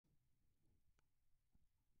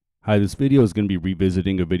Hi, this video is going to be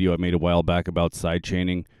revisiting a video I made a while back about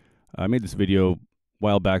sidechaining. I made this video a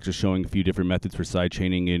while back just showing a few different methods for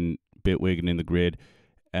sidechaining in Bitwig and in the grid.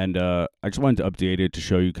 And I just wanted to update it to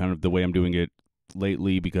show you kind of the way I'm doing it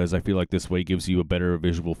lately, because I feel like this way gives you a better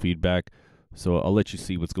visual feedback. So I'll let you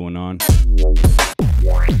see what's going on.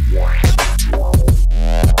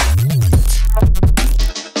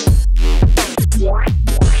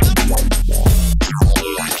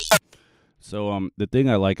 So the thing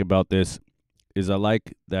I like about this is I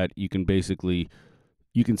like that you can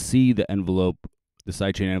see the envelope, the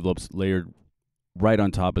sidechain envelopes layered right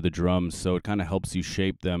on top of the drums, so it kind of helps you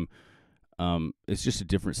shape them. It's just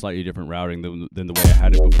a slightly different routing than the way I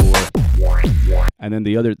had it before. And then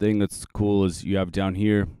the other thing that's cool is you have down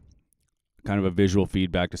here kind of a visual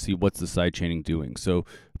feedback to see what's the sidechaining doing. So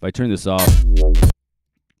if I turn this off,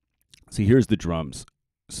 see, here's the drums.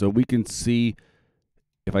 So we can see,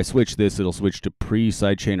 if I switch this, it'll switch to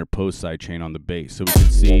pre-sidechain or post-sidechain on the bass. So we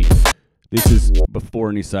can see this is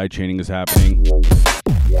before any sidechaining is happening,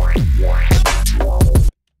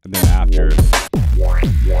 and then after.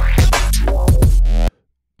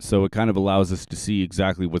 So it kind of allows us to see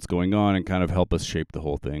exactly what's going on and kind of help us shape the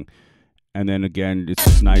whole thing. And then again, it's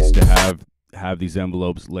just nice to have these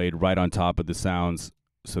envelopes laid right on top of the sounds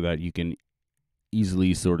so that you can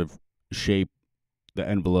easily sort of shape the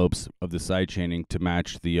envelopes of the sidechaining to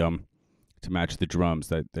match the drums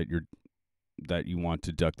that you want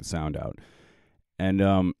to duck the sound out.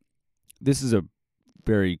 And this is a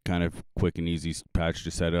very kind of quick and easy patch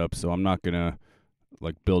to set up, so I'm not gonna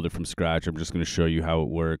like build it from scratch. I'm just gonna show you how it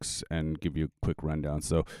works and give you a quick rundown.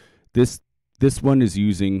 So this one is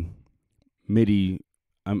using MIDI.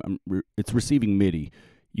 It's receiving MIDI.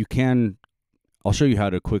 I'll show you how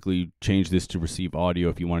to quickly change this to receive audio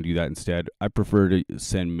if you want to do that instead. I prefer to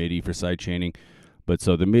send MIDI for sidechaining, but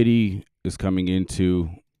so the MIDI is coming into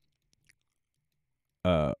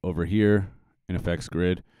over here in Effects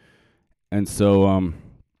Grid, and so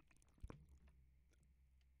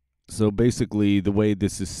basically the way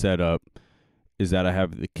this is set up is that I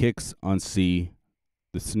have the kicks on C,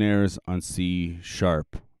 the snares on C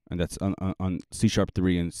sharp, and that's on C sharp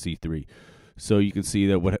 3 and C3. So you can see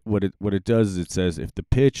that what it does is it says if the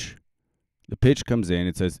pitch comes in,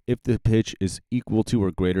 it says if the pitch is equal to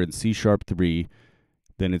or greater than C sharp 3,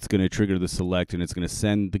 then it's going to trigger the select and it's going to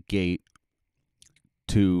send the gate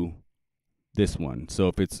to this one. So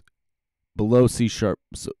if it's below C sharp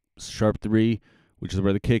 3, which is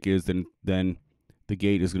where the kick is, then the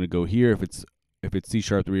gate is going to go here. If it's C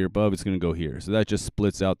sharp 3 or above, it's going to go here. So that just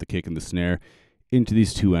splits out the kick and the snare into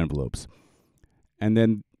these two envelopes. And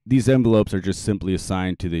then these envelopes are just simply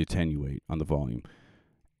assigned to the attenuate on the volume.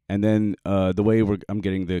 And then the way I'm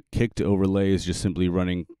getting the kick to overlay is just simply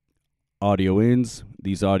running audio ins.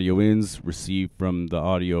 These audio ins receive from the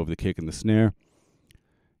audio of the kick and the snare.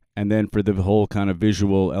 And then for the whole kind of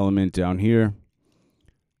visual element down here,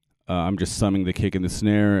 I'm just summing the kick and the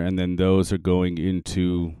snare, and then those are going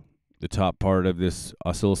into the top part of this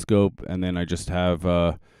oscilloscope. And then I just have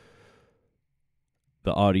the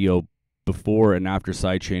audio before and after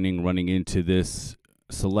sidechaining running into this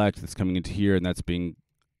select that's coming into here, and that's being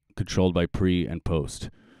controlled by pre and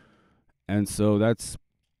post. And so that's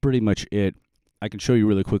pretty much it. I can show you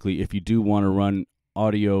really quickly if you do want to run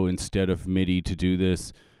audio instead of MIDI to do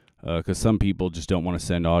this, because some people just don't want to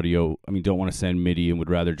send don't want to send MIDI and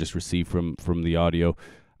would rather just receive from the audio.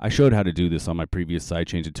 I showed how to do this on my previous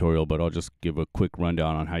sidechain tutorial, but I'll just give a quick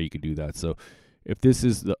rundown on how you could do that. So if this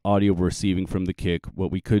is the audio we're receiving from the kick,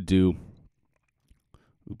 what we could do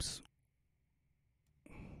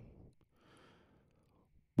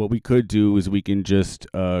is we can just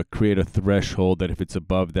create a threshold that if it's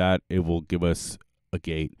above that, it will give us a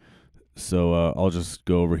gate. So I'll just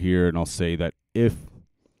go over here and I'll say that if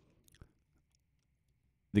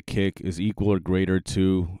the kick is equal or greater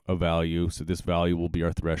to a value, so this value will be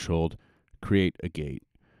our threshold, create a gate.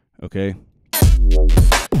 Okay?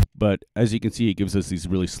 But as you can see, it gives us these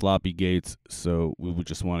really sloppy gates, so we would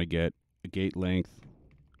just want to get a gate length.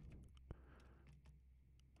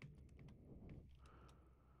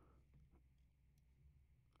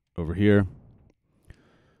 Over here.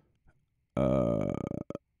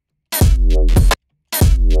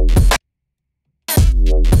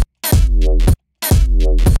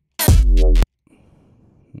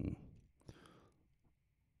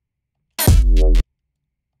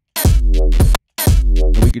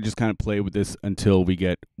 We could just kind of play with this until we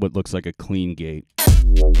get what looks like a clean gate.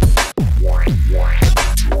 And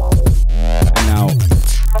now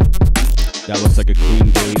that looks like a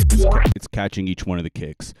clean gate. It's catching each one of the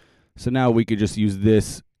kicks. So now we could just use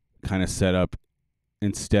this kind of setup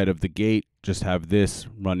instead of the gate, just have this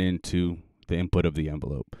run into the input of the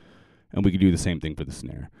envelope. And we could do the same thing for the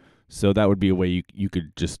snare. So that would be a way you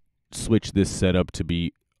could just switch this setup to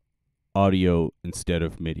be audio instead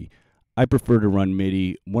of MIDI. I prefer to run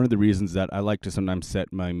MIDI. One of the reasons that I like to sometimes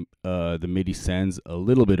set my the MIDI sends a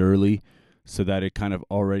little bit early, so that it kind of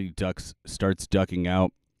already starts ducking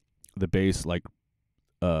out the bass like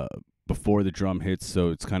before the drum hits, so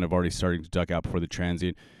it's kind of already starting to duck out before the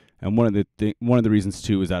transient. And one of the reasons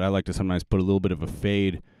too is that I like to sometimes put a little bit of a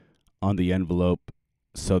fade on the envelope,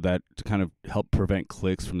 so that to kind of help prevent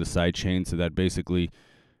clicks from the sidechain, so that basically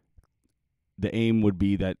the aim would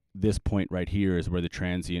be that this point right here is where the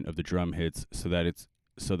transient of the drum hits, so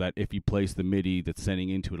that if you place the MIDI that's sending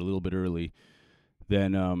into it a little bit early,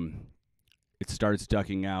 then it starts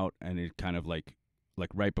ducking out, and it kind of like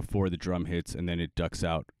right before the drum hits, and then it ducks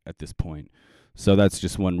out at this point. So that's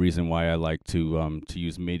just one reason why I like to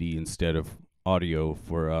use MIDI instead of audio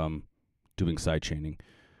for doing sidechaining.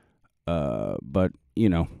 But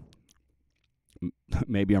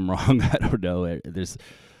maybe I'm wrong. I don't know.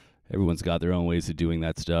 Everyone's got their own ways of doing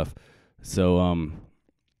that stuff. So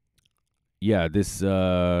yeah, this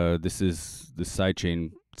is the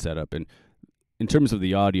sidechain setup, and in terms of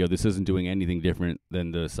the audio, this isn't doing anything different than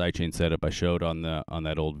the sidechain setup I showed on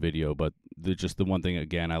that old video. But just the one thing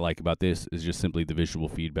again I like about this is just simply the visual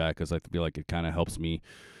feedback, because I feel like it kind of helps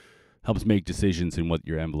make decisions in what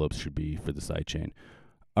your envelopes should be for the sidechain.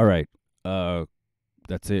 All right,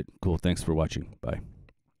 that's it. Cool. Thanks for watching. Bye.